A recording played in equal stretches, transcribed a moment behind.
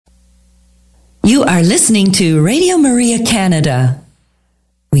You are listening to Radio Maria Canada.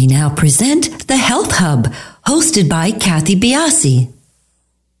 We now present the Health Hub, hosted by Kathy Biasi.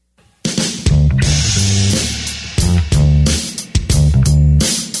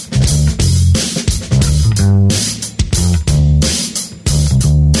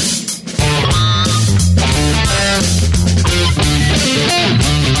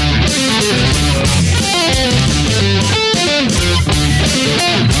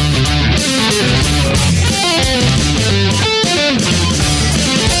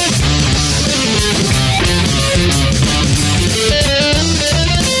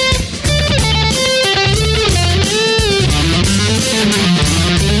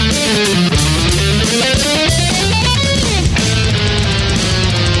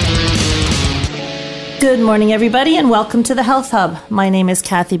 Good morning, everybody, and welcome to the Health Hub. My name is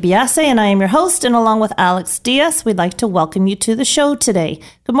Kathy Biasi, and I am your host, and along with Alex Diaz, we'd like to welcome you to the show today.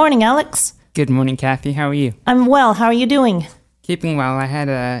 Good morning, Alex. Good morning, Kathy. How are you? I'm well. How are you doing? Keeping well. I had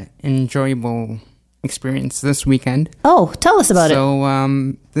an enjoyable experience this weekend. Oh, tell us about it.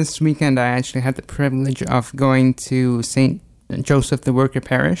 So, this weekend I actually had the privilege of going to St. Joseph the Worker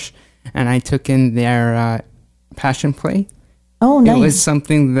Parish, and I took in their Passion Play. Oh, nice. It was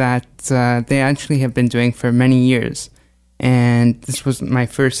something that they actually have been doing for many years. And this was my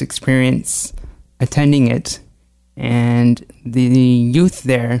first experience attending it. And the youth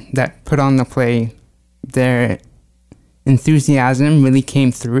there that put on the play, their enthusiasm really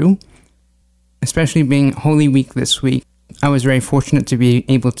came through. Especially being Holy Week this week, I was very fortunate to be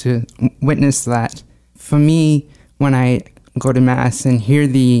able to witness that. For me, when I go to Mass and hear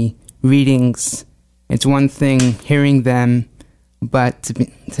the readings, it's one thing hearing them, but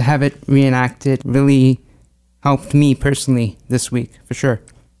to have it reenacted really helped me personally this week, for sure.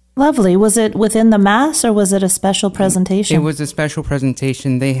 Lovely. Was it within the Mass, or was it a special presentation? It was a special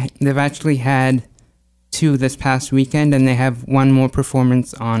presentation. They've actually had 2 this past weekend, and they have 1 more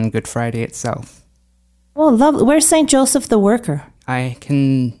performance on Good Friday itself. Oh, lovely. Where's St. Joseph the Worker? I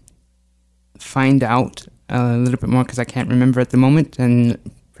can find out a little bit more because I can't remember at the moment, and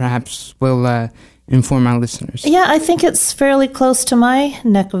perhaps we'll inform our listeners. Yeah, I think it's fairly close to my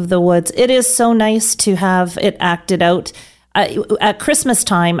neck of the woods. It is so nice to have it acted out. At Christmas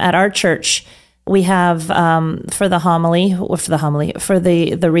time at our church, we have for the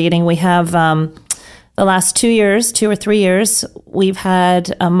reading, we have the last 2 or 3 years, we've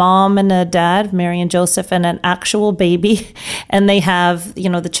had a mom and a dad, Mary and Joseph, and an actual baby. And they have,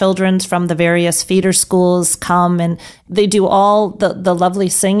 the children from the various feeder schools come, and they do all the lovely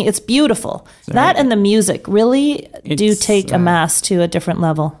sing. It's beautiful. So that and the music really do take a Mass to a different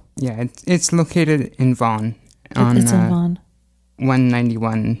level. Yeah, it's located in Vaughan. It's in Vaughan.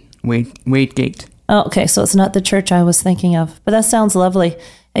 191 Wade Gate. Oh, okay, so it's not the church I was thinking of. But that sounds lovely.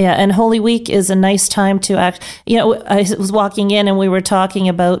 Yeah, and Holy Week is a nice time to act. I was walking in and we were talking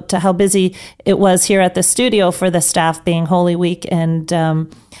about how busy it was here at the studio for the staff being Holy Week. And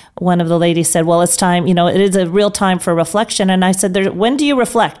one of the ladies said, well, it's time, it is a real time for reflection. And I said, when do you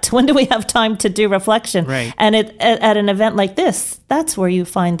reflect? When do we have time to do reflection? Right. And at an event like this, that's where you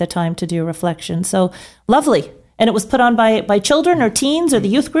find the time to do reflection. So lovely. And it was put on by children or teens or the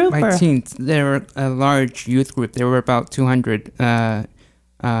youth group? By teens. They were a large youth group. There were about 200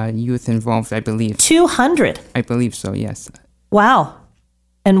 youth involved, I believe. 200? I believe so, yes. Wow.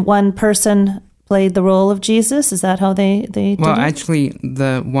 And one person played the role of Jesus? Is that how they did it? Well, actually,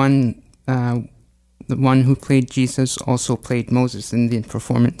 the one who played Jesus also played Moses in the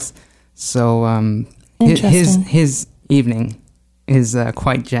performance. So his evening is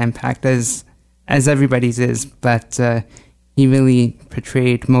quite jam-packed, as everybody's is, but he really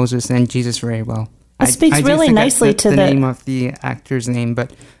portrayed Moses and Jesus very well. It speaks really nicely to the name of the actor's name,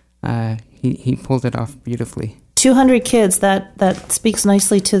 but he pulled it off beautifully. 200 kids. That speaks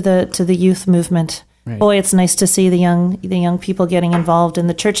nicely to the youth movement. Right. Boy, it's nice to see the young people getting involved in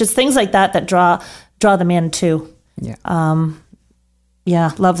the church. It's things like that draw them in too. Yeah.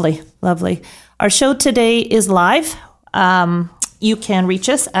 Yeah. Lovely. Our show today is live. You can reach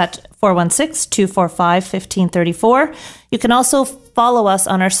us at 416-245-1534. You can also follow us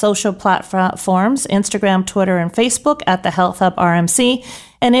on our social platforms, Instagram, Twitter, and Facebook at the Health Hub RMC.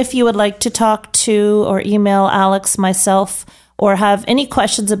 And if you would like to talk to or email Alex, myself, or have any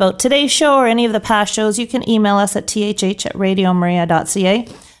questions about today's show or any of the past shows, you can email us at thh@radiomaria.ca.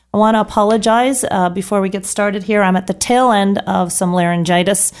 I want to apologize before we get started here. I'm at the tail end of some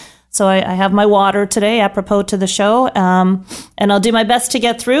laryngitis. So I have my water today, apropos to the show, and I'll do my best to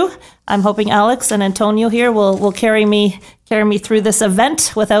get through. I'm hoping Alex and Antonio here will carry me through this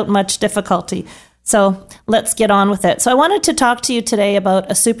event without much difficulty. So let's get on with it. So I wanted to talk to you today about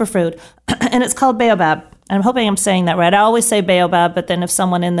a superfood, and it's called baobab. I'm hoping I'm saying that right. I always say baobab, but then if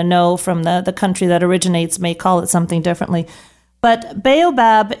someone in the know from the country that originates may call it something differently. But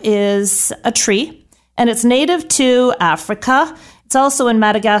baobab is a tree, and it's native to Africa. It's also in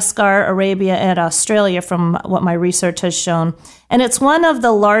Madagascar, Arabia, and Australia, from what my research has shown. And it's one of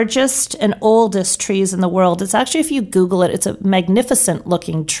the largest and oldest trees in the world. It's actually, if you Google it, it's a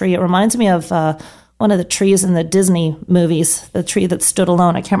magnificent-looking tree. It reminds me of one of the trees in the Disney movies, the tree that stood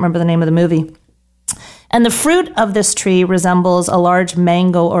alone. I can't remember the name of the movie. And the fruit of this tree resembles a large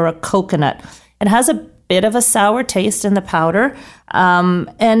mango or a coconut. It has a bit of a sour taste in the powder,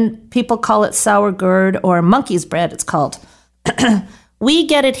 and people call it sour gourd or monkey's bread, it's called. We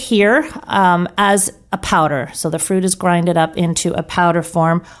get it here as a powder. So the fruit is grinded up into a powder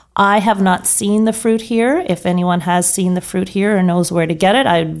form. I have not seen the fruit here. If anyone has seen the fruit here or knows where to get it,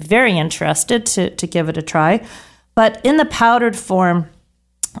 I'm very interested to give it a try. But in the powdered form,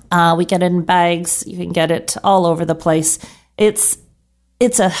 we get it in bags. You can get it all over the place. It's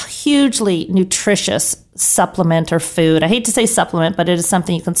a hugely nutritious supplement or food. I hate to say supplement, but it is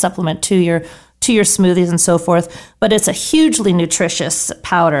something you can supplement to your smoothies and so forth. But it's a hugely nutritious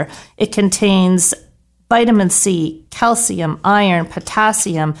powder. It contains vitamin C, calcium, iron,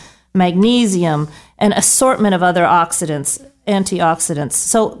 potassium, magnesium, an assortment of other antioxidants.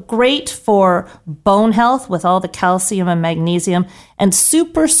 So great for bone health with all the calcium and magnesium, and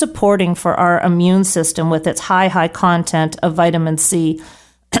super supporting for our immune system with its high content of vitamin C.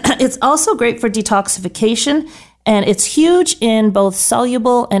 It's also great for detoxification, and it's huge in both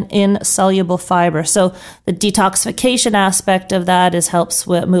soluble and insoluble fiber. So the detoxification aspect of that helps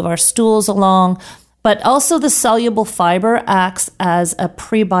move our stools along, but also the soluble fiber acts as a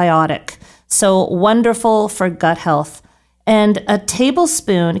prebiotic. So wonderful for gut health. And a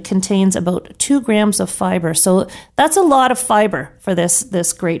tablespoon contains about 2 grams of fiber. So that's a lot of fiber for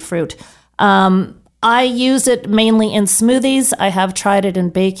this great fruit. I use it mainly in smoothies. I have tried it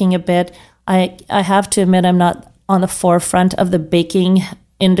in baking a bit. I have to admit I'm not on the forefront of the baking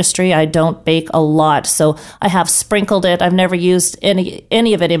industry. I don't bake a lot, so I have sprinkled it. I've never used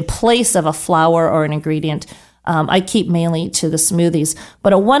any of it in place of a flour or an ingredient. I keep mainly to the smoothies.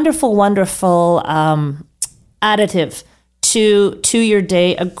 But a wonderful additive to your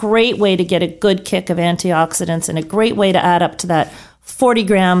day, a great way to get a good kick of antioxidants, and a great way to add up to that 40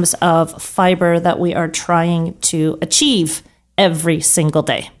 grams of fiber that we are trying to achieve every single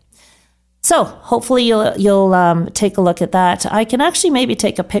day. So hopefully you'll take a look at that. I can actually maybe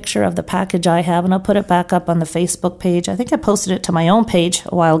take a picture of the package I have, and I'll put it back up on the Facebook page. I think I posted it to my own page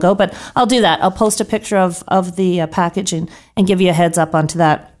a while ago, but I'll do that. I'll post a picture of the package and give you a heads up onto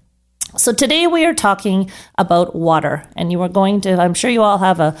that. So today we are talking about water, and you are going to, I'm sure you all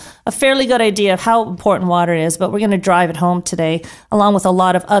have a fairly good idea of how important water is, but we're going to drive it home today, along with a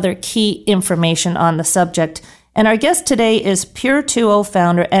lot of other key information on the subject. And our guest today is Pure2O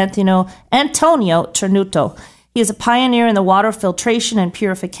founder Antonio Cernuto. He is a pioneer in the water filtration and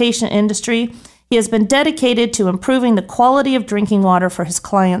purification industry. He has been dedicated to improving the quality of drinking water for his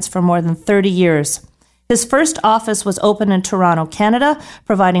clients for more than 30 years. His first office was opened in Toronto, Canada,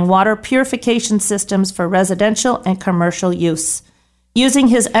 providing water purification systems for residential and commercial use. Using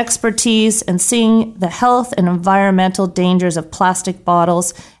his expertise and seeing the health and environmental dangers of plastic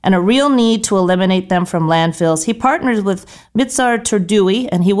bottles and a real need to eliminate them from landfills, he partnered with Mitsar Turdui,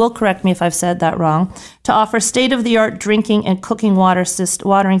 and he will correct me if I've said that wrong, to offer state-of-the-art drinking and cooking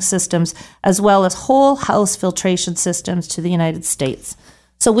watering systems, as well as whole house filtration systems to the United States.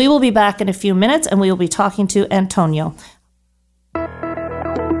 So we will be back in a few minutes, and we will be talking to Antonio. I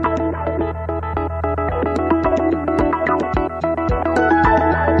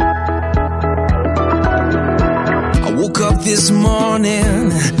woke up this morning,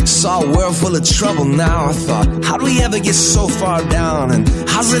 saw a world full of trouble now. I thought, how do we ever get so far down? And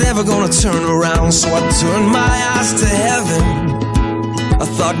how's it ever gonna turn around? So I turned my eyes to heaven. I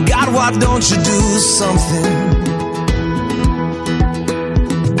thought, God, why don't you do something?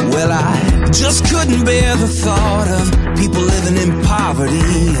 Well, I just couldn't bear the thought of people living in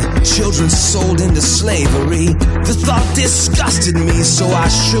poverty, children sold into slavery. The thought disgusted me, so I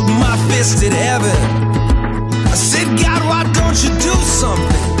shook my fist at heaven. I said, God, why don't you do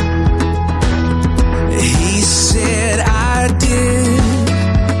something? He said, I did.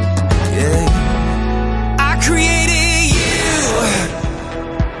 Yeah. I created you.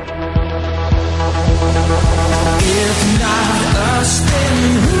 If not us,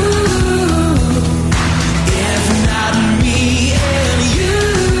 then who? If not me and you,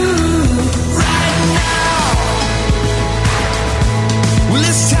 right now. Well,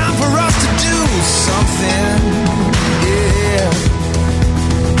 it's time for us to do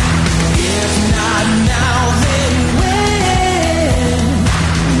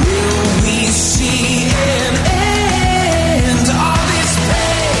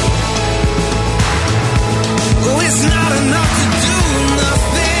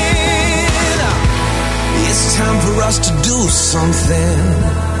us to do something.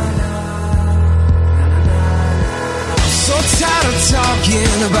 So tired of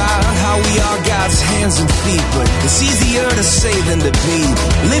talking about how we are God's hands and feet, but it's easier to say than to be.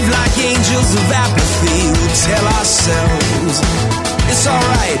 Live like angels of apathy. We'll tell ourselves it's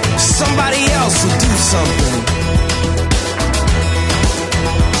alright, somebody else will do something.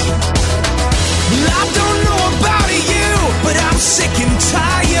 I don't know about you, but I'm sick and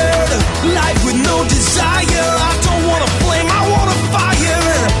tired of life with no desire. I don't want a flame, I want a fire,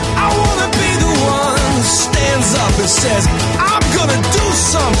 and I want to be the one who stands up and says, I'm gonna do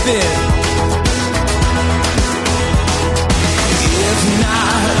something. If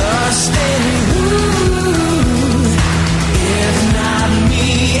not us, then who? If not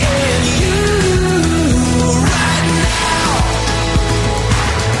me and you, right now,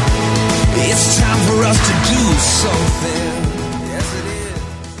 it's time for us to do something. Yes, it is.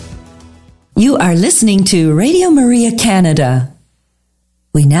 You are listening to Radio Maria Canada.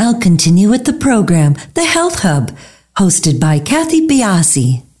 We now continue with the program, The Health Hub, hosted by Kathy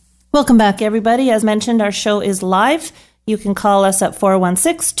Biasi. Welcome back, everybody. As mentioned, our show is live. You can call us at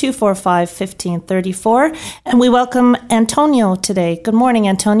 416-245-1534. And we welcome Antonio today. Good morning,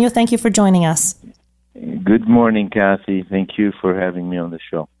 Antonio. Thank you for joining us. Good morning, Kathy. Thank you for having me on the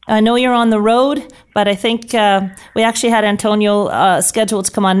show. I know you're on the road, but I think we actually had Antonio scheduled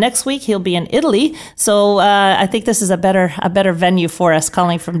to come on next week. He'll be in Italy. So I think this is a better venue for us,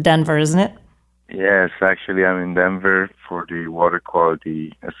 calling from Denver, isn't it? Yes, actually, I'm in Denver for the Water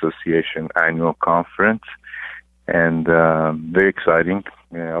Quality Association annual conference, and very exciting.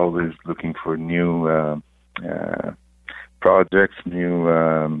 Always looking for new projects, new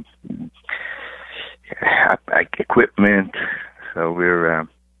equipment. So we're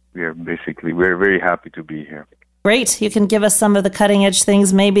very happy to be here. Great. You can give us some of the cutting edge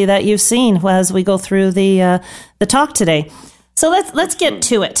things maybe that you've seen as we go through the talk today. So let's get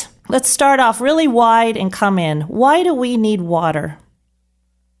to it. Let's start off really wide and come in. Why do we need water?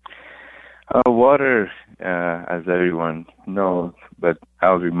 Water, as everyone knows, but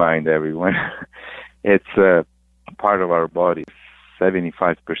I'll remind everyone, it's a part of our body.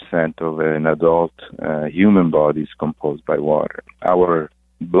 75% of an adult human body is composed by water. Our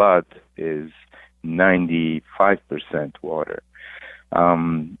blood is 95% water.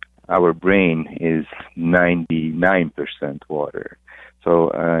 Our brain is 99% water.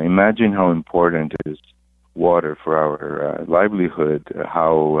 So imagine how important is water for our livelihood,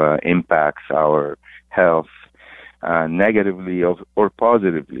 how impacts our health negatively or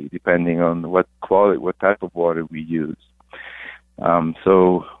positively, depending on what type of water we use.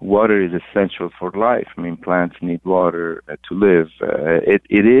 So water is essential for life. I mean, plants need water to live.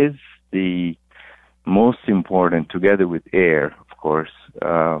 It is the most important, together with air, of course,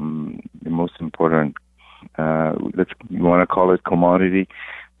 the most important, you want to call it commodity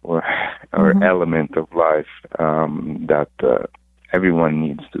or element of life that everyone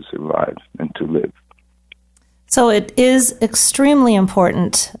needs to survive and to live. So it is extremely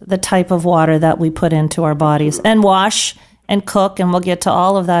important, the type of water that we put into our bodies and wash and cook, and we'll get to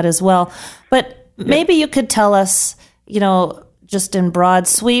all of that as well. But maybe you could tell us, just in broad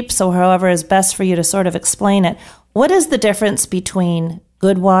sweeps or however is best for you to sort of explain it, what is the difference between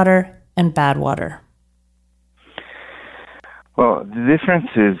good water and bad water? Well, the difference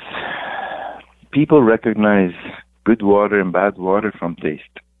is people recognize good water and bad water from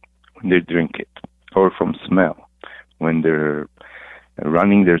taste when they drink it, or from smell when they're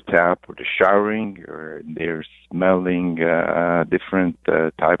running their tap or they're showering or they're smelling different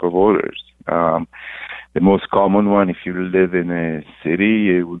type of odors. The most common one, if you live in a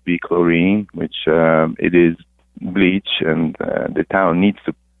city, it would be chlorine, which it is bleach, and the town need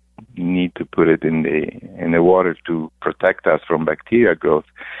to put it in the water to protect us from bacteria growth.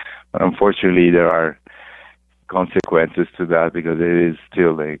 But unfortunately, there are consequences to that because it is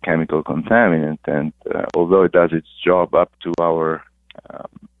still a chemical contaminant, and although it does its job up to our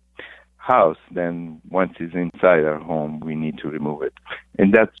house, then once it's inside our home, we need to remove it.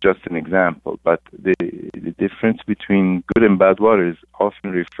 And that's just an example. But the difference between good and bad water is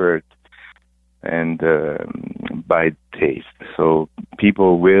often referred and by taste. So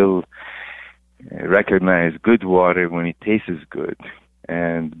people will recognize good water when it tastes good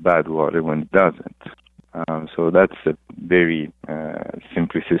and bad water when it doesn't. So that's a very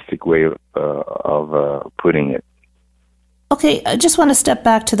simplistic way of putting it. Okay, I just want to step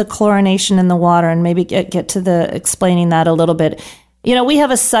back to the chlorination in the water and maybe get to the explaining that a little bit. We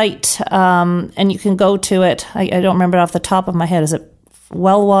have a site, and you can go to it. I don't remember it off the top of my head. Is it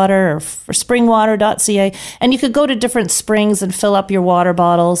well water or springwater.ca, and you could go to different springs and fill up your water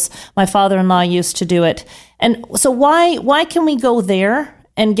bottles. My father-in-law used to do it. And so why can we go there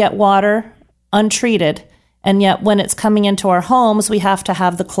and get water untreated, and yet when it's coming into our homes, we have to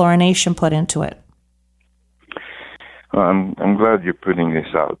have the chlorination put into it? Well, I'm glad you're putting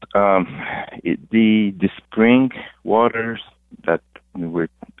this out. The spring waters that were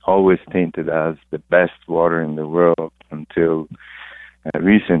always tainted as the best water in the world until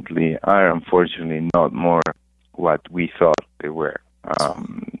recently are unfortunately not more what we thought they were.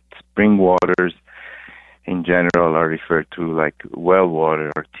 Spring waters in general are referred to like well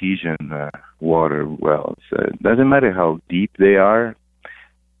water, artesian water wells. Doesn't matter how deep they are,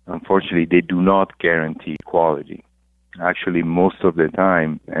 unfortunately they do not guarantee quality. Actually, most of the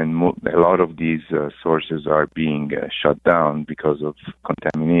time, and a lot of these sources are being shut down because of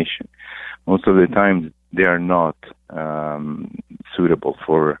contamination. Most of the time, they are not suitable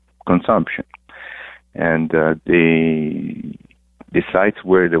for consumption. And the sites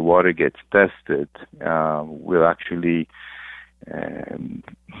where the water gets tested will actually,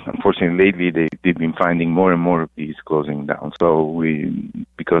 unfortunately, lately they've been finding more and more of these closing down. So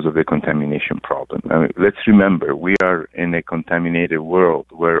because of the contamination problem. Let's remember, we are in a contaminated world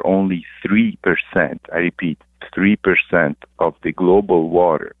where only 3%, I repeat, 3% of the global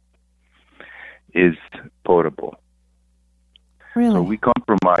water is potable. Really? So we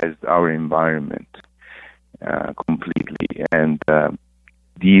compromised our environment completely. And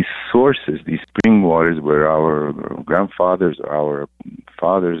these sources, these spring waters, where our grandfathers, our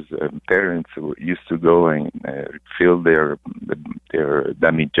fathers, parents used to go and fill their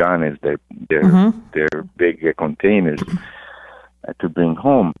damijanes, their big containers to bring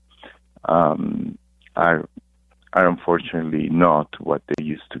home, are unfortunately not what they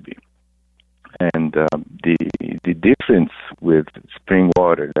used to be. And the difference with spring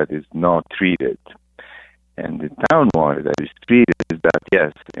water that is not treated and the town water that is treated is that,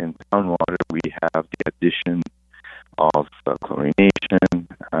 yes, in town water we have the addition of chlorination,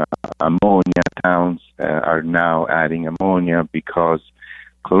 ammonia. Towns are now adding ammonia because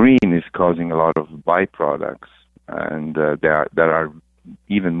chlorine is causing a lot of byproducts, and that are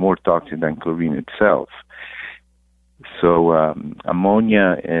even more toxic than chlorine itself. So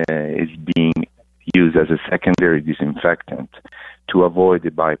ammonia is being used as a secondary disinfectant to avoid the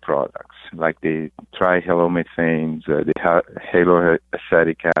byproducts, like the trihallomethanes, the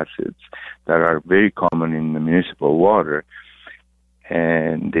haloacetic acids that are very common in the municipal water.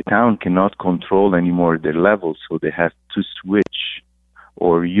 And the town cannot control anymore their levels, so they have to switch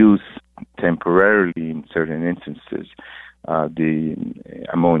or use temporarily, in certain instances, the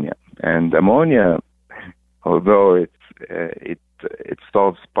ammonia. And ammonia, although it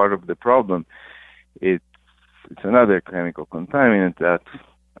solves part of the problem, it's another chemical contaminant that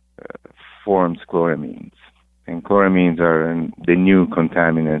forms chloramines. And chloramines are the new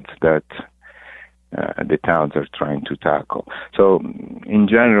contaminants that the towns are trying to tackle. So, in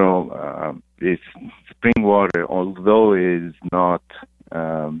general, this spring water, although it is not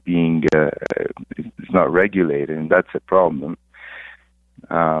it's not regulated, and that's a problem.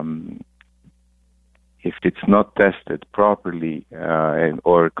 If it's not tested properly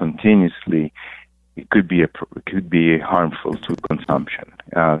or continuously, it could be harmful to consumption.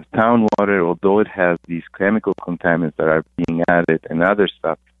 Town water, although it has these chemical contaminants that are being added and other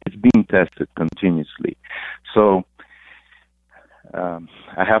stuff, it's being tested continuously. So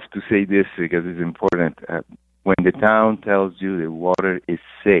I have to say this because it's important. When the town tells you the water is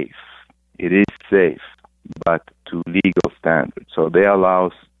safe, it is safe, but to legal standards. So they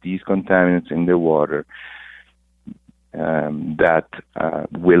allow these contaminants in the water that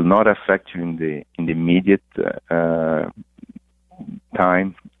will not affect you in the immediate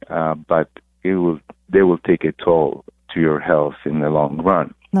time, but they will take a toll to your health in the long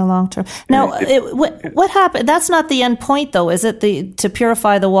run. In the long term. Now, what happened? That's not the end point, though, is it? To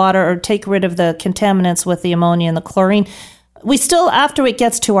purify the water or take rid of the contaminants with the ammonia and the chlorine. We still, after it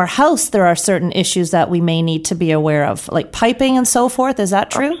gets to our house, there are certain issues that we may need to be aware of, like piping and so forth. Is that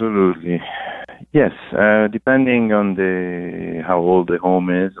true? Absolutely. Yes, depending on how old the home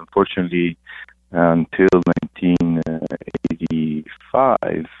is. Unfortunately, until 1985,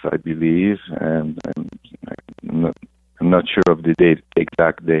 I believe, and I'm not sure of the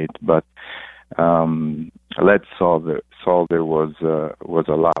exact date, but lead solder was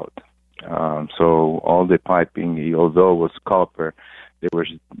allowed. So all the piping, although it was copper, they were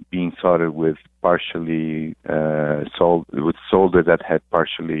being soldered with partially solder that had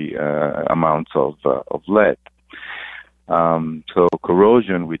partially amounts of lead. So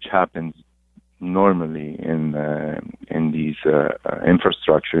corrosion, which happens normally in these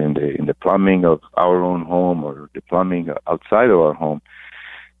infrastructure, in the plumbing of our own home or the plumbing outside of our home,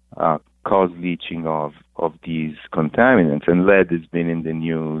 cause leaching of these contaminants. And lead has been in the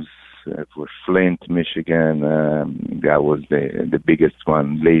news for Flint, Michigan. That was the biggest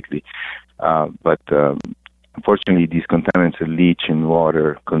one lately. But unfortunately, these contaminants leach in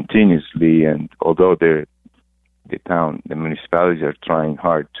water continuously, and although the municipalities are trying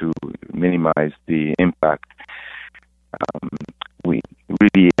hard to minimize the impact, we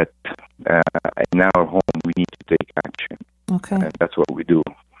really in our home we need to take action. Okay, and that's what we do.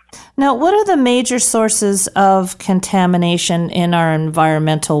 Now, what are the major sources of contamination in our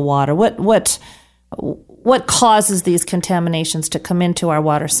environmental water? What causes these contaminations to come into our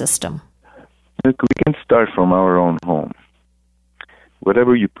water system? Look, we can start from our own home.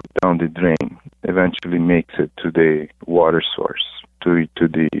 Whatever you put down the drain eventually makes it to the water source, to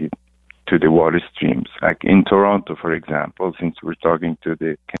the water streams. Like in Toronto, for example, since we're talking to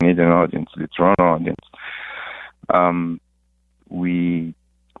the Canadian audience, the Toronto audience, we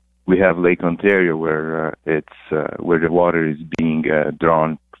have Lake Ontario where where the water is being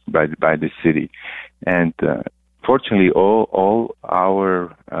drawn by the city, and fortunately, all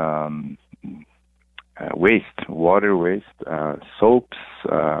our water waste, soaps,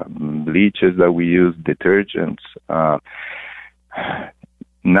 bleaches that we use, detergents,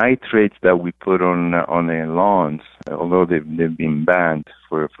 nitrates that we put on the lawns, although they've been banned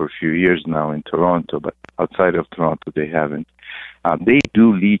for a few years now in Toronto, but outside of Toronto they haven't. They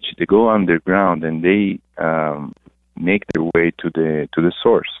do leach. They go underground and they make their way to the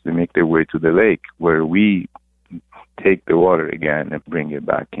source. They make their way to the lake where we take the water again and bring it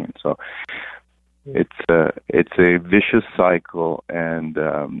back in. So it's a vicious cycle, and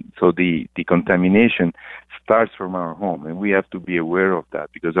so the contamination starts from our home, and we have to be aware of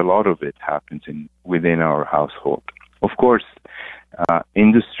that because a lot of it happens within our household. Of course,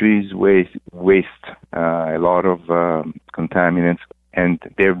 industries waste a lot of contaminants, and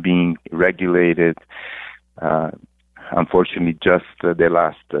they're being regulated. Unfortunately, just the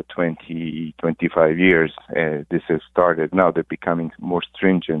last 20, 25 years, this has started. Now they're becoming more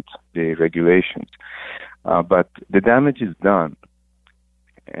stringent, the regulations. But the damage is done.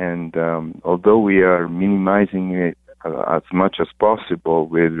 And although we are minimizing it as much as possible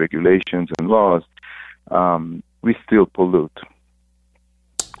with regulations and laws, we still pollute.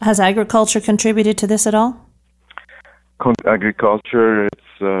 Has agriculture contributed to this at all? Agriculture,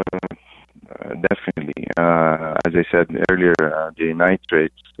 it's definitely. As I said earlier, the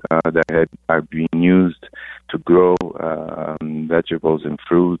nitrates that are being used to grow vegetables and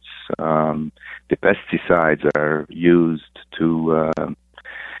fruits, the pesticides are used to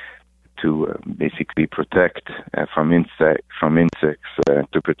basically protect from insects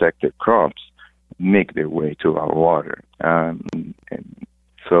to protect their crops, make their way to our water.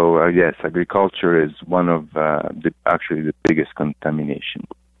 So yes, agriculture is one of actually the biggest contamination.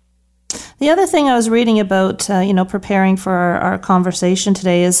 The other thing I was reading about, preparing for our conversation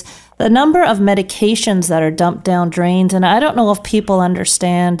today is the number of medications that are dumped down drains, and I don't know if people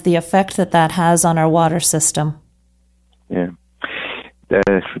understand the effect that has on our water system. Yeah,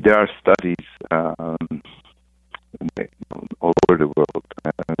 there are studies all over the world,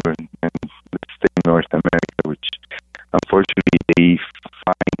 and let's take North America, which unfortunately they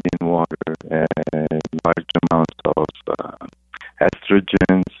find in water large amounts of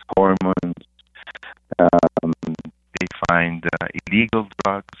estrogens, hormones. They find illegal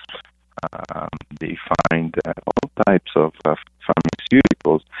drugs. They find all types of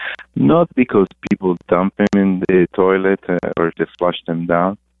pharmaceuticals, not because people dump them in the toilet or they flush them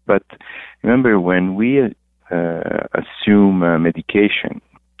down. But remember, when we assume medication,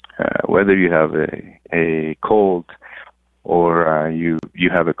 whether you have a cold or you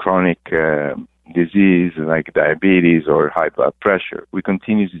have a chronic disease like diabetes or high blood pressure, we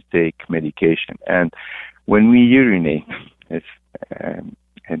continue to take medication. And when we urinate,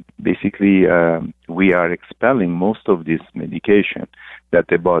 basically we are expelling most of this medication that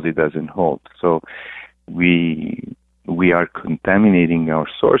the body doesn't hold. So we are contaminating our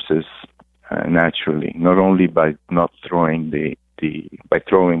sources naturally, not only by not throwing the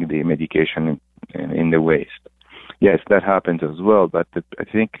medication in the waste. Yes, that happens as well, but I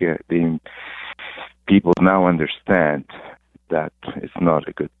think the people now understand that it's not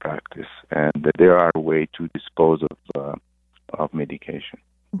a good practice, and that there are ways to dispose of medication.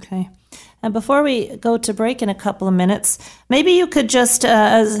 Okay. And before we go to break in a couple of minutes, maybe you could just,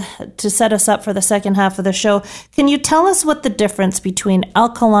 to set us up for the second half of the show, can you tell us what the difference between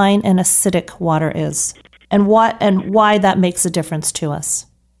alkaline and acidic water is, and why that makes a difference to us?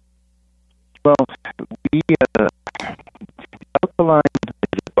 Well, alkaline is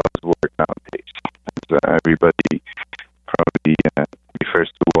a buzzword nowadays. Everybody probably refers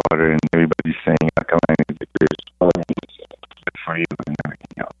to water, and everybody's saying alkaline is the greatest water, it's good for you and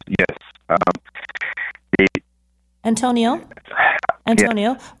everything else. Yes. Antonio,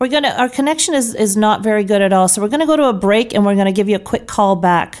 our connection is not very good at all. So we're gonna go to a break, and we're gonna give you a quick call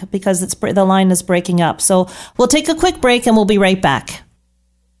back because the line is breaking up. So we'll take a quick break, and we'll be right back.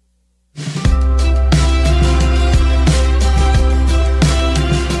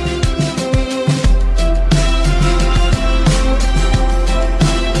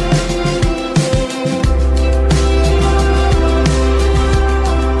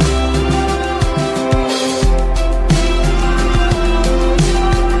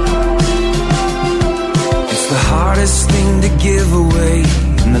 Thing to give away,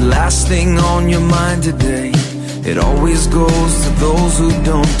 and the last thing on your mind today. It always goes to those who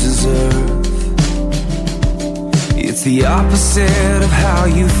don't deserve. It's the opposite of how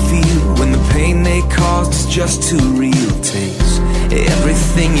you feel when the pain they caused is just too real. Takes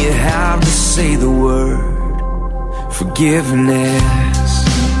everything you have to say the word forgiveness.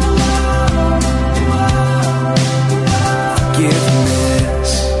 Forgiveness.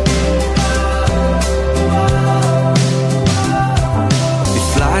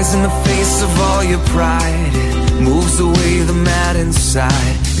 In the face of all your pride, it moves away the mad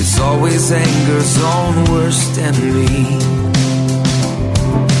inside. It's always anger's own worst enemy.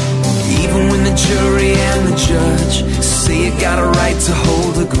 Even when the jury and the judge say you got a right to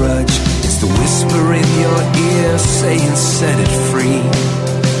hold a grudge, it's the whisper in your ear saying set it free.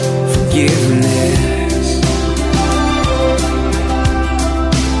 Forgiveness.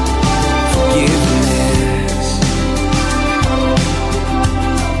 Forgiveness.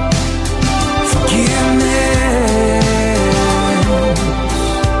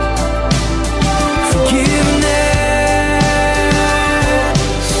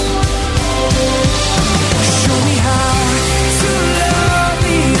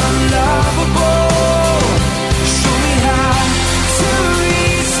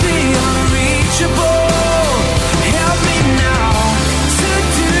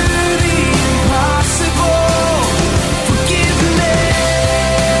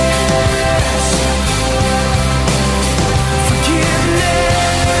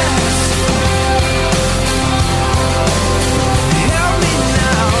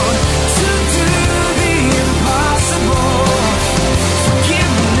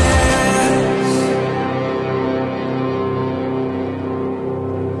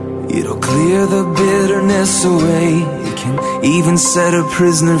 Away. It can even set a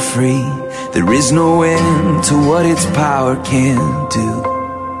prisoner free. There is no end to what its power can do.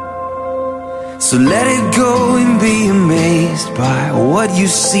 So let it go and be amazed by what you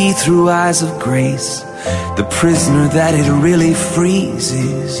see through eyes of grace. The prisoner that it really frees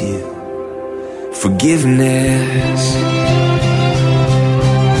is you. Forgiveness.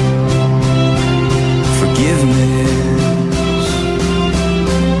 Forgiveness.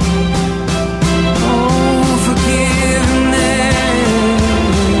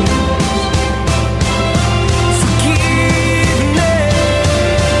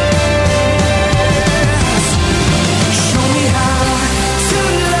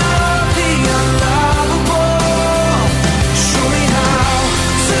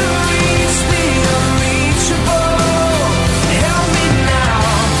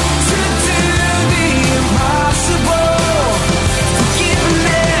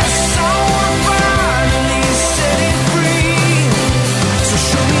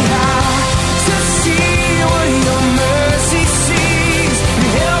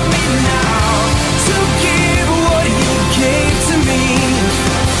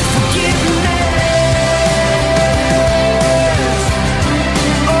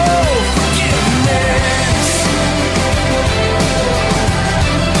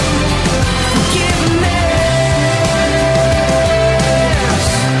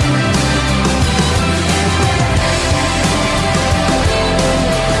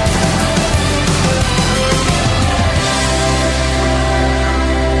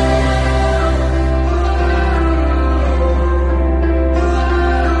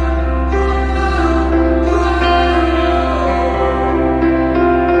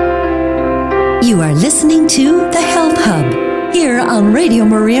 You are listening to The Health Hub here on Radio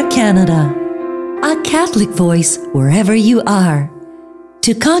Maria Canada, a Catholic voice wherever you are.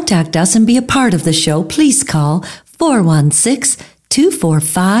 To contact us and be a part of the show, please call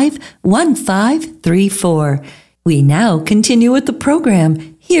 416-245-1534. We now continue with the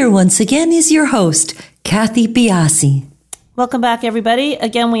program. Here once again is your host, Kathy Biasi. Welcome back, everybody.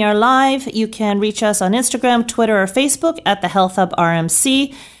 Again, we are live. You can reach us on Instagram, Twitter, or Facebook at the Health Hub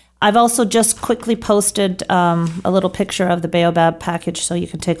RMC. I've also just quickly posted a little picture of the Baobab package, so you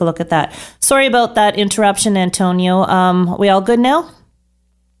can take a look at that. Sorry about that interruption, Antonio. We all good now?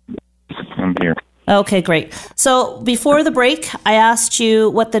 I'm here. Okay, great. So before the break, I asked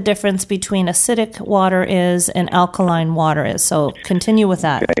you what the difference between acidic water is and alkaline water is. So continue with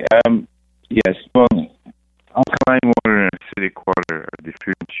that. Okay, yes, well, alkaline water and acidic water are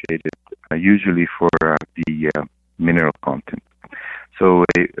differentiated usually for the mineral content. So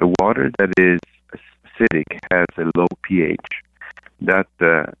a water that is acidic has a low pH. That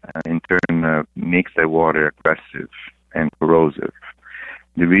in turn makes the water aggressive and corrosive.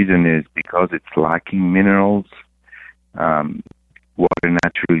 The reason is because it's lacking minerals. Water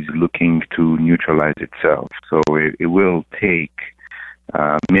naturally is looking to neutralize itself. So it will take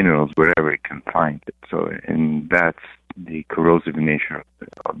minerals wherever it can find it. So, and that's the corrosive nature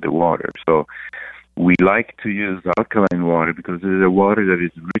of the water. So we like to use alkaline water because it is a water that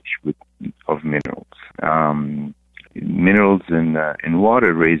is rich of minerals. Minerals in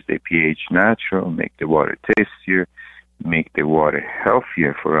water raise the pH natural, make the water tastier, make the water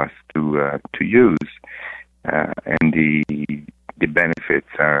healthier for us to use, and the benefits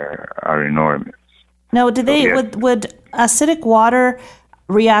are enormous. Now, would acidic water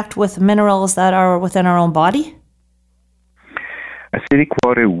react with minerals that are within our own body? Acidic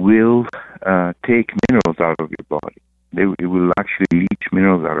water will take minerals out of your body. It will actually leach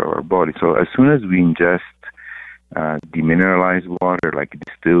minerals out of our body. So as soon as we ingest demineralized water, like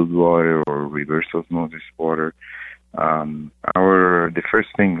distilled water or reverse osmosis water, the first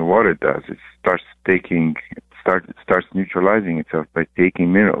thing the water does is starts neutralizing itself by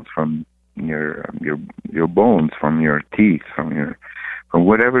taking minerals from your bones, from your teeth, from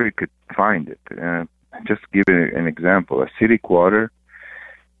whatever it could find it. Just give it an example. Acidic water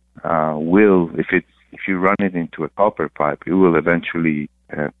will, if you run it into a copper pipe, it will eventually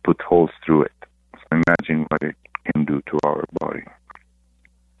put holes through it. So imagine what it can do to our body.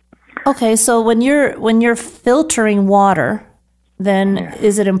 Okay, so when you're filtering water, then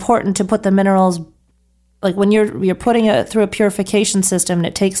is it important to put the minerals, like when you're putting it through a purification system and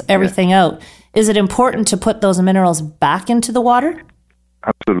it takes everything out, is it important to put those minerals back into the water?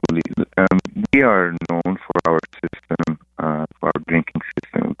 Absolutely. We are known for our system, for our drinking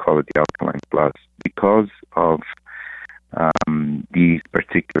system. We call it the Alkaline Plus because of these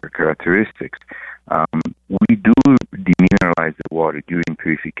particular characteristics. We do demineralize the water during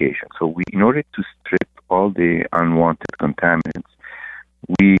purification. So in order to strip all the unwanted contaminants,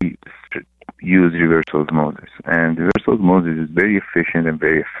 we use reverse osmosis. And reverse osmosis is very efficient and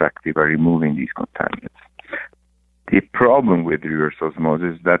very effective at removing these contaminants. The problem with reverse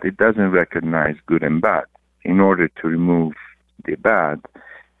osmosis is that it doesn't recognize good and bad. In order to remove the bad,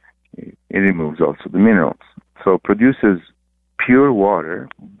 it removes also the minerals. So it produces pure water,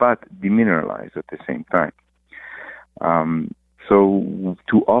 but demineralized at the same time. So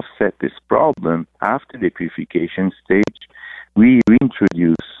to offset this problem, after the purification stage, we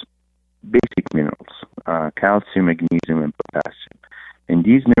reintroduce basic minerals, calcium, magnesium, and potassium. And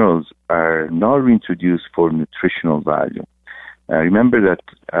these minerals are not reintroduced for nutritional value. Remember that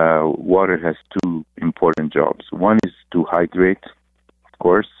water has two important jobs. One is to hydrate, of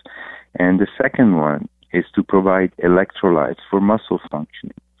course, and the second one is to provide electrolytes for muscle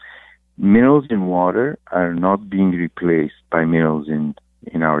functioning. Minerals in water are not being replaced by minerals in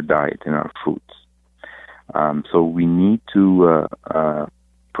our diet, in our foods. So we need to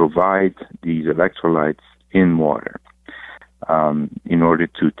provide these electrolytes in water in order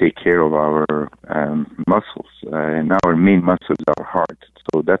to take care of our muscles. And our main muscle is our heart.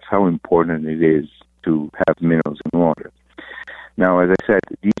 So that's how important it is to have minerals in water. Now, as I said,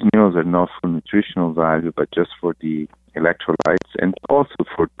 these minerals are not for nutritional value, but just for the electrolytes and also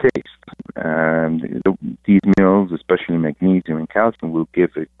for taste. These minerals, especially magnesium and calcium, will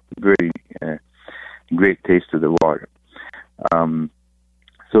give a very great taste to the water.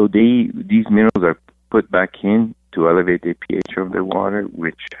 So these minerals are put back in to elevate the pH of the water,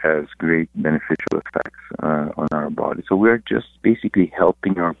 which has great beneficial effects on our body. So we're just basically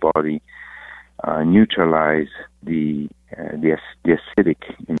helping our body neutralize the acidic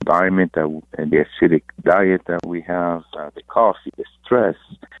environment, the acidic diet that we have, the coffee, the stress.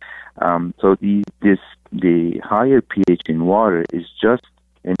 So the higher pH in water is just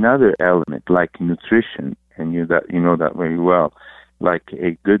another element, like nutrition, and you know that very well. Like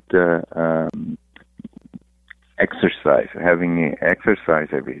a good exercise, having exercise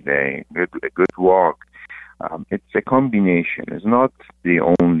every day, a good walk. It's a combination. It's not the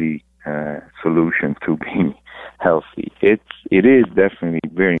only solution to being healthy. It's it is definitely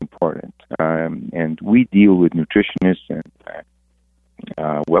very important. And we deal with nutritionists and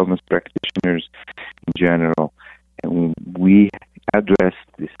wellness practitioners in general, and we address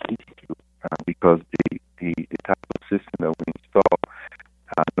this issue because the type of system that we install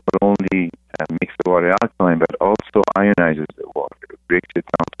not only makes the water alkaline, but also ionizes the water. It breaks it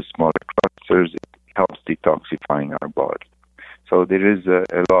down to smaller clusters. It helps detoxifying our body. So there is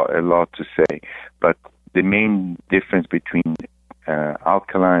a lot to say, but the main difference between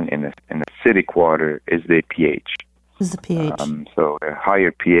alkaline and acidic water is the pH. Is the pH? So a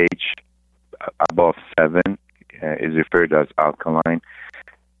higher pH above 7 is referred as alkaline.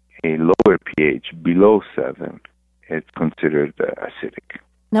 A lower pH below 7 is considered acidic.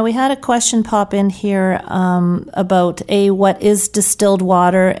 Now, we had a question pop in here about what is distilled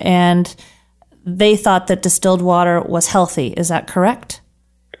water, and they thought that distilled water was healthy. Is that correct?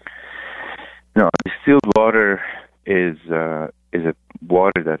 No, distilled water is a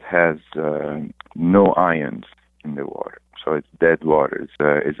water that has no ions in the water, so it's dead water.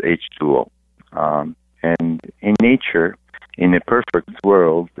 It's H2O. And in nature, in a perfect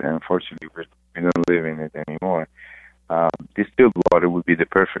world, and unfortunately we don't live in it anymore, distilled water would be the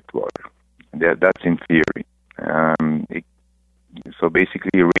perfect water. That's in theory. So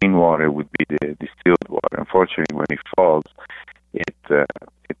basically, rainwater would be the distilled water. Unfortunately, when it falls, it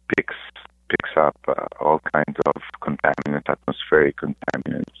picks up all kinds of contaminants, atmospheric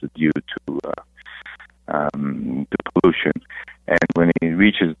contaminants due to pollution. And when it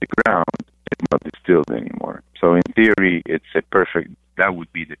reaches the ground, it's not distilled anymore. So in theory, that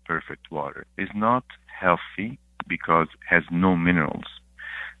would be the perfect water. It's not healthy because it has no minerals.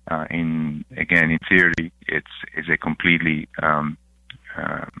 In theory, it's a completely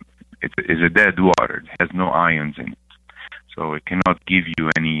it's a dead water. It has no ions in it, so it cannot give you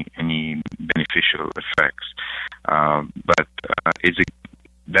any beneficial effects. But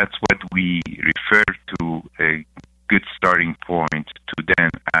that's what we refer to a good starting point to then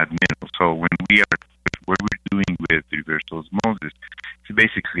add minerals. So what we're doing with reverse osmosis, it's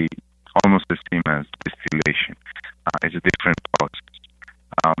basically almost the same as distillation. It's a different process,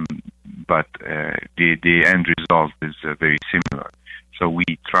 but the end result is very similar. So we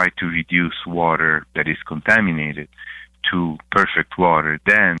try to reduce water that is contaminated to perfect water.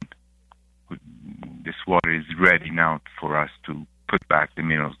 Then this water is ready now for us to put back the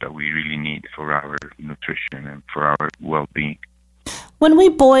minerals that we really need for our nutrition and for our well-being. When we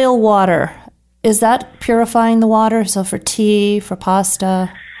boil water, is that purifying the water? So for tea, for pasta?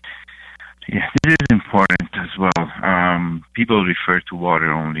 Yeah, this is important as well. People refer to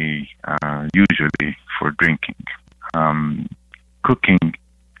water only usually for drinking. Cooking,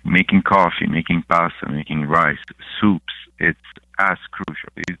 making coffee, making pasta, making rice, soups, it's as crucial,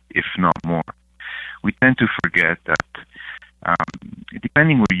 if not more. We tend to forget that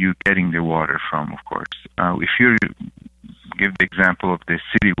depending where you're getting the water from, of course. If you give the example of the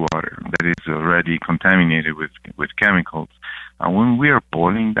city water that is already contaminated with chemicals, when we are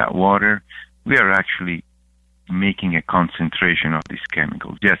boiling that water, we are actually making a concentration of these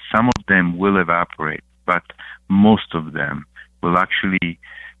chemicals. Yes, some of them will evaporate, but most of them will actually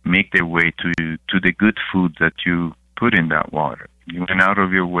make their way to the good food that you put in that water. You went out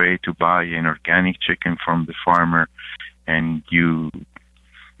of your way to buy an organic chicken from the farmer, and you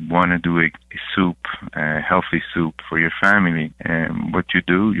want to do a soup, a healthy soup for your family. And what you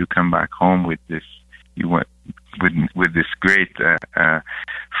do, you come back home with this. With this great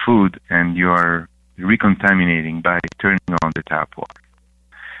food, and you are recontaminating by turning on the tap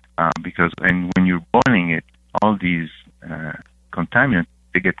water. Because when you're boiling it, all these contaminants,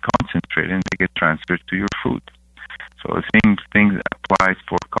 they get concentrated and they get transferred to your food. So the same thing applies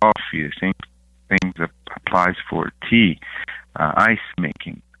for coffee, the same thing applies for tea, ice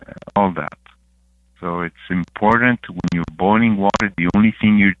making, all that. So it's important when you're boiling water, the only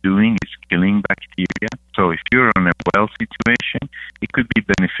thing you're doing is killing bacteria. So if you're in a well situation, it could be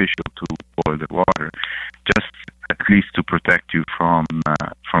beneficial to boil the water, just at least to protect you from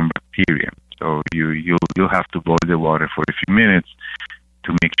bacteria. So you'll have to boil the water for a few minutes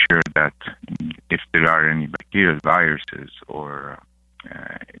to make sure that if there are any bacterial viruses or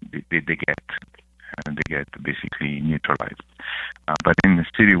they get basically neutralized. But in the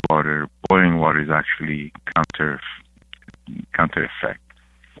city water, boiling water is actually counter effect.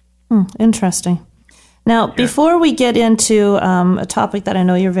 Interesting. Now, before we get into a topic that I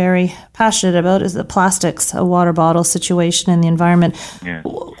know you're very passionate about, is the plastics, a water bottle situation in the environment. Yeah.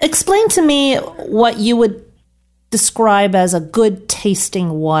 Explain to me what you would describe as a good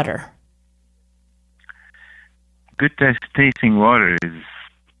tasting water. Good tasting water is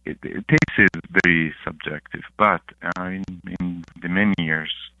taste is very subjective, but in the many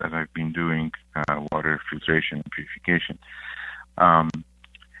years that I've been doing water filtration and purification,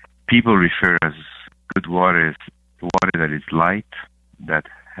 people refer as good water is water that is light, that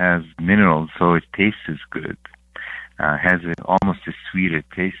has minerals, so it tastes good, has almost a sweeter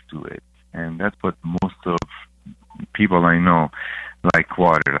taste to it, and that's what most of people I know like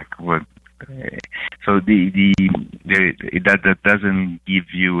water, like what. So that doesn't give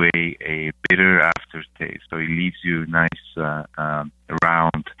you a bitter aftertaste. So it leaves you nice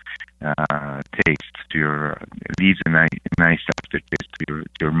round taste to leaves a nice aftertaste to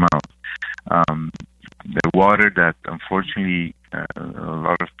your mouth. The water that unfortunately a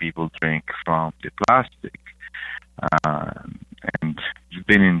lot of people drink from the plastic, and it's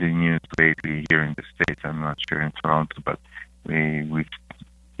been in the news lately here in the States. I'm not sure in Toronto, but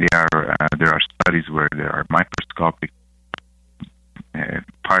there are studies where there are microscopic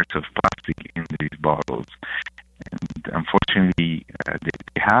parts of plastic in these bottles, and unfortunately they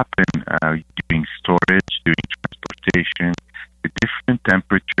happen during storage, during transportation. The different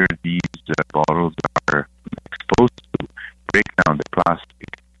temperature these bottles are exposed to break down the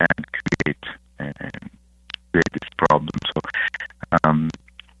plastic and create this problem. So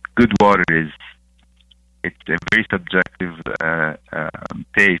good water it's a very subjective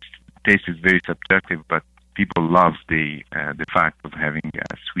taste. Taste is very subjective, but people love the fact of having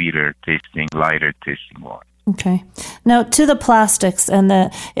a sweeter tasting, lighter tasting water. Okay. Now to the plastics, and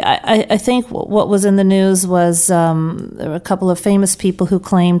I think what was in the news was there were a couple of famous people who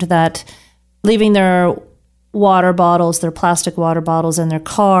claimed that leaving their water bottles, their plastic water bottles in their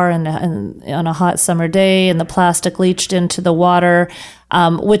car and on a hot summer day, and the plastic leached into the water,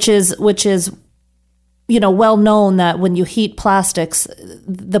 which is well known that when you heat plastics,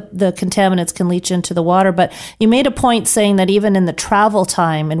 the contaminants can leach into the water. But you made a point saying that even in the travel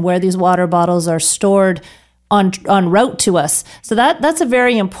time and where these water bottles are stored en route to us. So that's a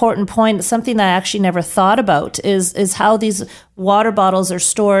very important point. It's something that I actually never thought about is how these water bottles are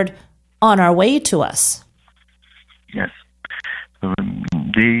stored on our way to us. Yes. So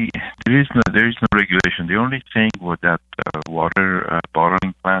there is no regulation. The only thing what that water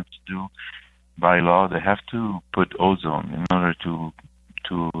bottling plants do by law, they have to put ozone in order to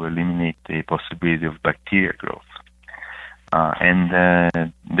eliminate the possibility of bacteria growth. And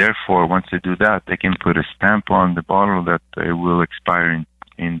therefore, once they do that, they can put a stamp on the bottle that will expire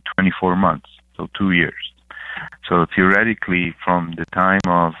in 24 months, so 2 years. So theoretically, from the time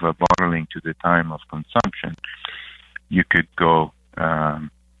of bottling to the time of consumption, you could go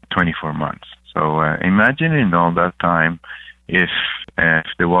 24 months. So imagine in all that time, if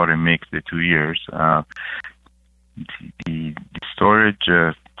the water makes the 2 years, the storage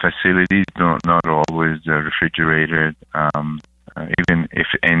facilities not always refrigerated. Even if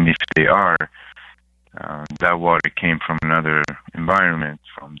they are, that water came from another environment,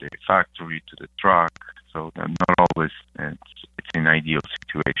 from the factory to the truck. So not always it's an ideal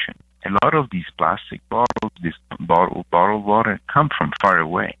situation. A lot of these plastic bottles, this bottled water, come from far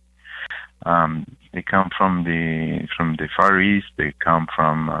away. They come from the Far East. They come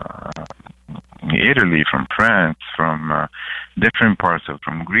from Italy, from France, from different parts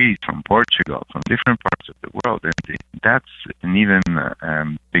from Greece, from Portugal, from different parts of the world, and that's an even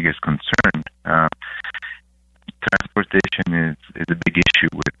biggest concern. Transportation is a big issue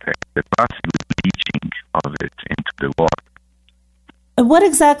with the plastic leaching of it into the water. And what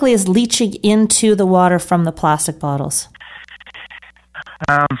exactly is leaching into the water from the plastic bottles?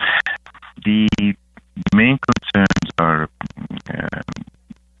 The main concerns are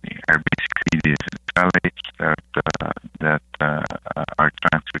basically the phthalates that are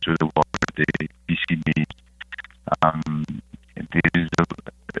transferred to the water, the PCBs.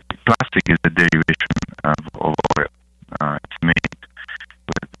 Plastic is a derivation of oil. It's made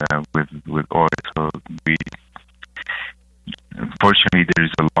with oil, so unfortunately there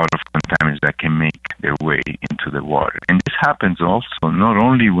is a lot of contaminants that can make their way into the water, and this happens also not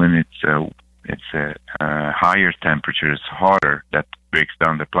only when it's higher temperatures, hotter, that breaks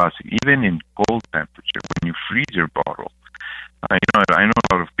down the plastic. Even in cold temperature, when you freeze your bottle, I know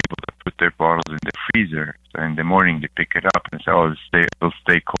a lot of people that put their bottles in the freezer, so in the morning they pick it up and say, "Oh, it'll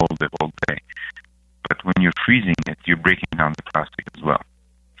stay cold the whole day." But when you're freezing it, you're breaking down the plastic as well.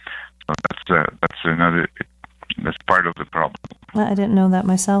 So that's part of the problem. I didn't know that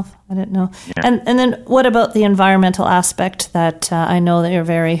myself. I didn't know. Yeah. And then what about the environmental aspect that I know that you're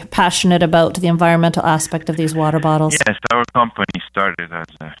very passionate about, the environmental aspect of these water bottles? Yes, our company started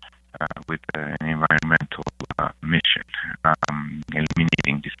with an environmental mission,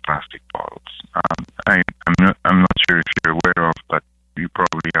 eliminating these plastic bottles. I'm not sure if you're aware of, but you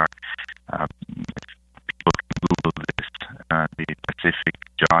probably are. People can Google this. The Pacific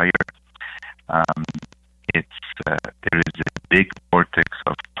Gyre. There is a big vortex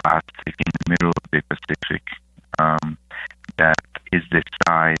of plastic in the middle of the Pacific that is the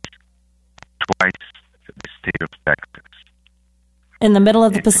size twice the state of Texas. In the middle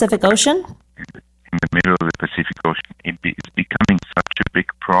of the Pacific Ocean? In the middle of the Pacific Ocean. It's becoming such a big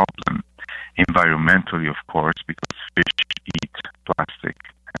problem, environmentally, of course, because fish eat plastic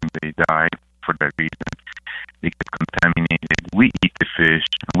and they die for that reason. They get contaminated. We eat the fish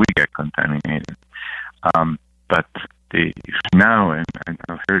and we get contaminated. But now, and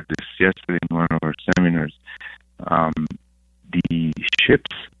I heard this yesterday in one of our seminars, the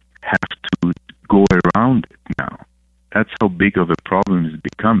ships have to go around it now. That's how big of a problem it's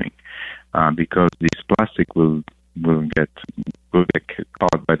becoming, because this plastic will get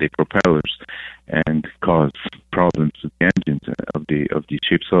caught by the propellers and cause problems with the engines of the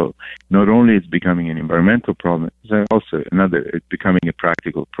ship. So not only it's becoming an environmental problem, it's also it's becoming a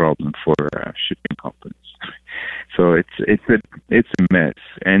practical problem for shipping companies. So it's a mess,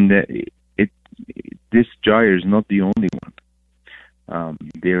 and this gyre is not the only one.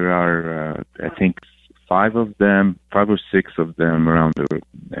 There are I think 5 or 6 of them around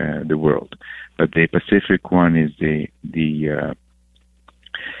the world, but the Pacific one is the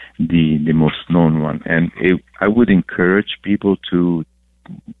most known one. And I would encourage people to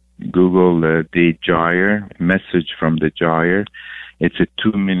Google the gyre, message from the gyre. It's a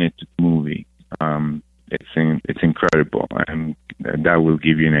 2-minute movie. It's incredible, and that will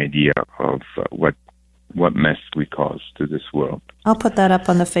give you an idea of what mess we cause to this world. I'll put that up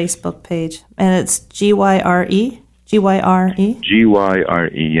on the Facebook page. And it's Gyre? Gyre? Gyre,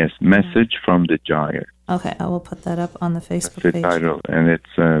 yes. Message from the gyre. Okay, I will put that up on the Facebook That's the page. title, and it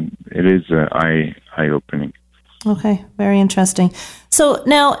is eye-opening. Okay, very interesting. So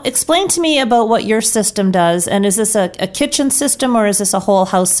now explain to me about what your system does, and is this a kitchen system or is this a whole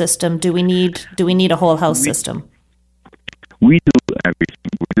house system? Do we need a whole house system? We do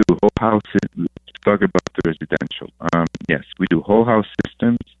everything. We do whole house. Let's talk about the residential. Yes, we do whole house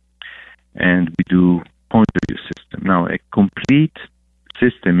systems, and we do point of view system. Now, a complete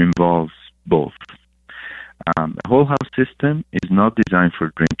system involves both. A whole house system is not designed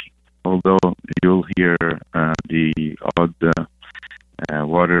for drinking, although you'll hear the odd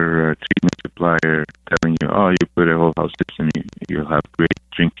water treatment supplier telling you, oh, you put a whole house system, you'll have great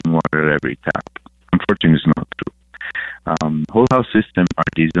drinking water at every tap. Unfortunately, it's not true. Whole house systems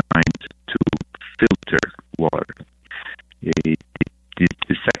are designed to filter water.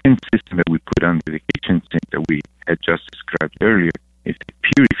 The second system that we put under the kitchen sink that we had just described earlier is the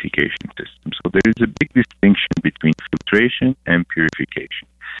purification system. So there is a big distinction between filtration and purification.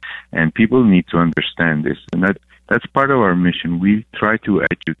 And people need to understand this. And that's part of our mission. We try to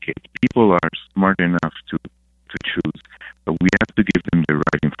educate. People are smart enough to choose, but we have to give them the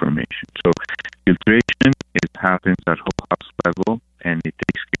right information. So filtration, it happens at whole house level, and it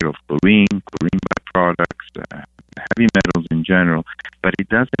takes care of chlorine byproducts, heavy metals in general, but it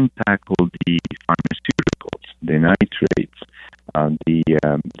doesn't tackle the pharmaceuticals, the nitrates,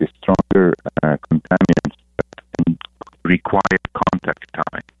 the stronger contaminants that require contact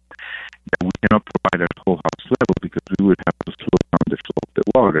time that we cannot provide at whole house level because we would have to slow down the flow of the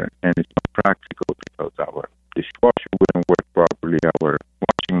water, and it's not practical because our dishwasher wouldn't work properly, our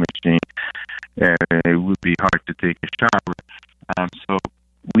washing machine, it would be hard to take a shower. So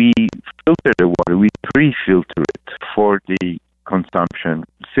we filter the water, we pre-filter it for the consumption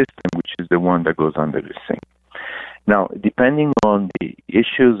system, which is the one that goes under the sink. Now, depending on the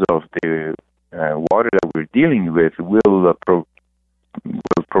issues of the water that we're dealing with, we'll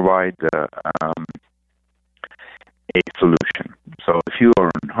provide a solution. So if you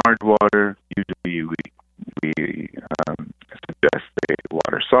are on hard water, usually we suggest a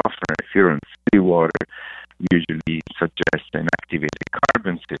water softener. If you're on city water, we usually suggest an activated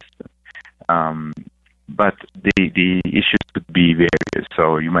carbon system. But the issues could be various.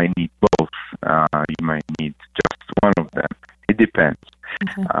 So you might need both. You might need just one of them. It depends.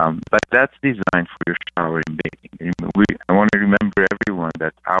 Okay. But that's designed for your shower and bathing. I want to remember everyone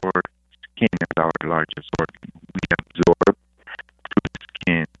that our skin is our largest organ. We absorb through the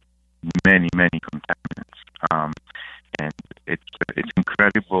skin many, many contaminants. And it's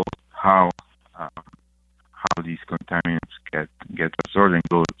incredible how these contaminants get absorbed and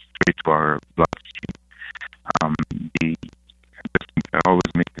go straight to our bloodstream. I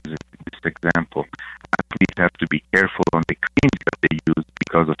always make this example. Athletes have to be careful on the creams that they use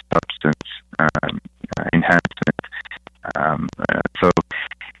because of substance enhancement. So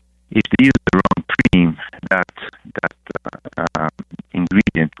if they use the wrong cream, that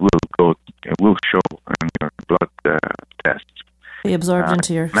absorbed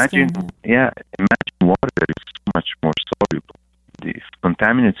into your skin. Imagine water that is so much more soluble. The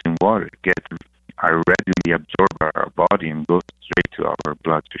contaminants in water are readily absorbed by our body and go straight to our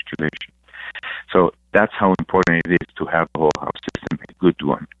blood circulation. So that's how important it is to have a whole house system, a good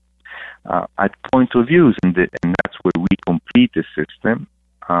one. At point of use, and that's where we complete the system,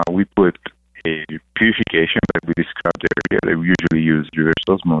 we put a purification that we described earlier, that we usually use reverse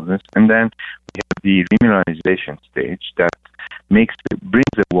osmosis, and then we have the remineralization stage that brings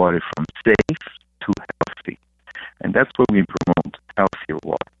the water from safe to healthy. And that's what we promote, healthier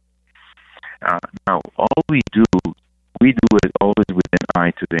water. Now, all we do it always with an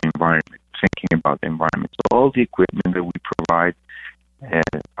eye to the environment, thinking about the environment. So all the equipment that we provide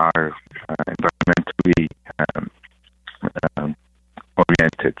are environmentally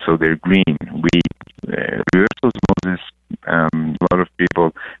oriented, so they're green. Reverse osmosis, a lot of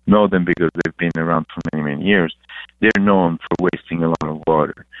people know them because they've been around for many, many years. They're known for wasting a lot of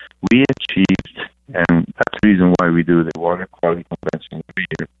water. We achieved, and that's the reason why we do the water quality convention every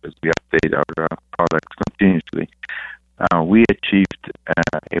year, because we update our products continuously. We achieved a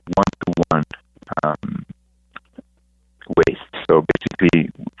 1-to-1 waste. So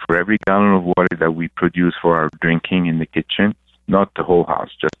basically, for every gallon of water that we produce for our drinking in the kitchen, not the whole house,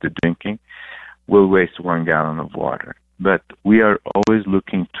 just the drinking, we'll waste 1 gallon of water. But we are always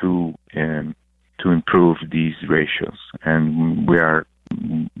looking to improve these ratios, and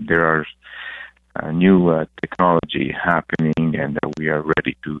there are new technology happening, and that we are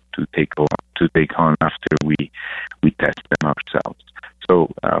ready to take on after we test them ourselves. So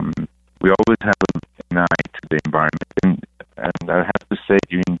we always have an eye to the environment, and I have to say,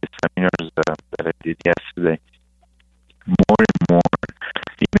 during the seminars that I did yesterday, more and more,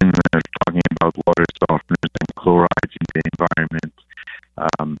 even talking about water softeners and chlorides in the environment,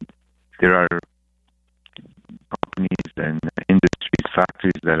 there are companies and industries,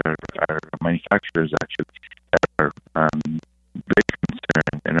 factories that are manufacturers actually, that are very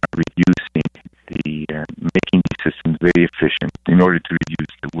concerned and are making these systems very efficient in order to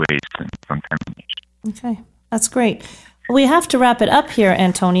reduce the waste and contamination. Okay, that's great. We have to wrap it up here,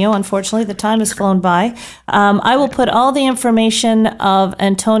 Antonio. Unfortunately, the time has flown by. I will put all the information of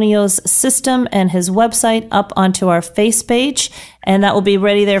Antonio's system and his website up onto our face page, and that will be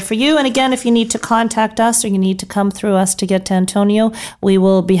ready there for you. And again, if you need to contact us or you need to come through us to get to Antonio, we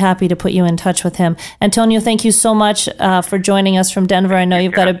will be happy to put you in touch with him. Antonio, thank you so much for joining us from Denver. I know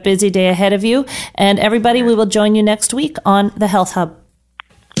you've got a busy day ahead of you. And everybody, we will join you next week on the Health Hub.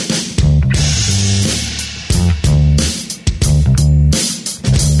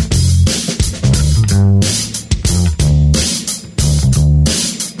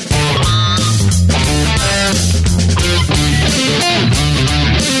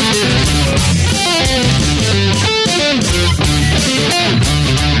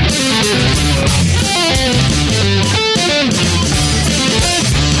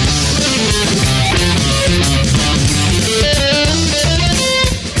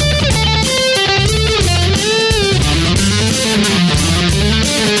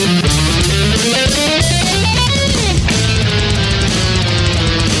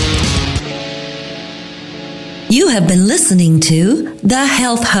 You have been listening to The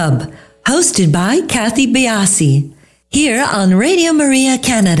Health Hub, hosted by Kathy Biasi, here on Radio Maria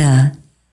Canada.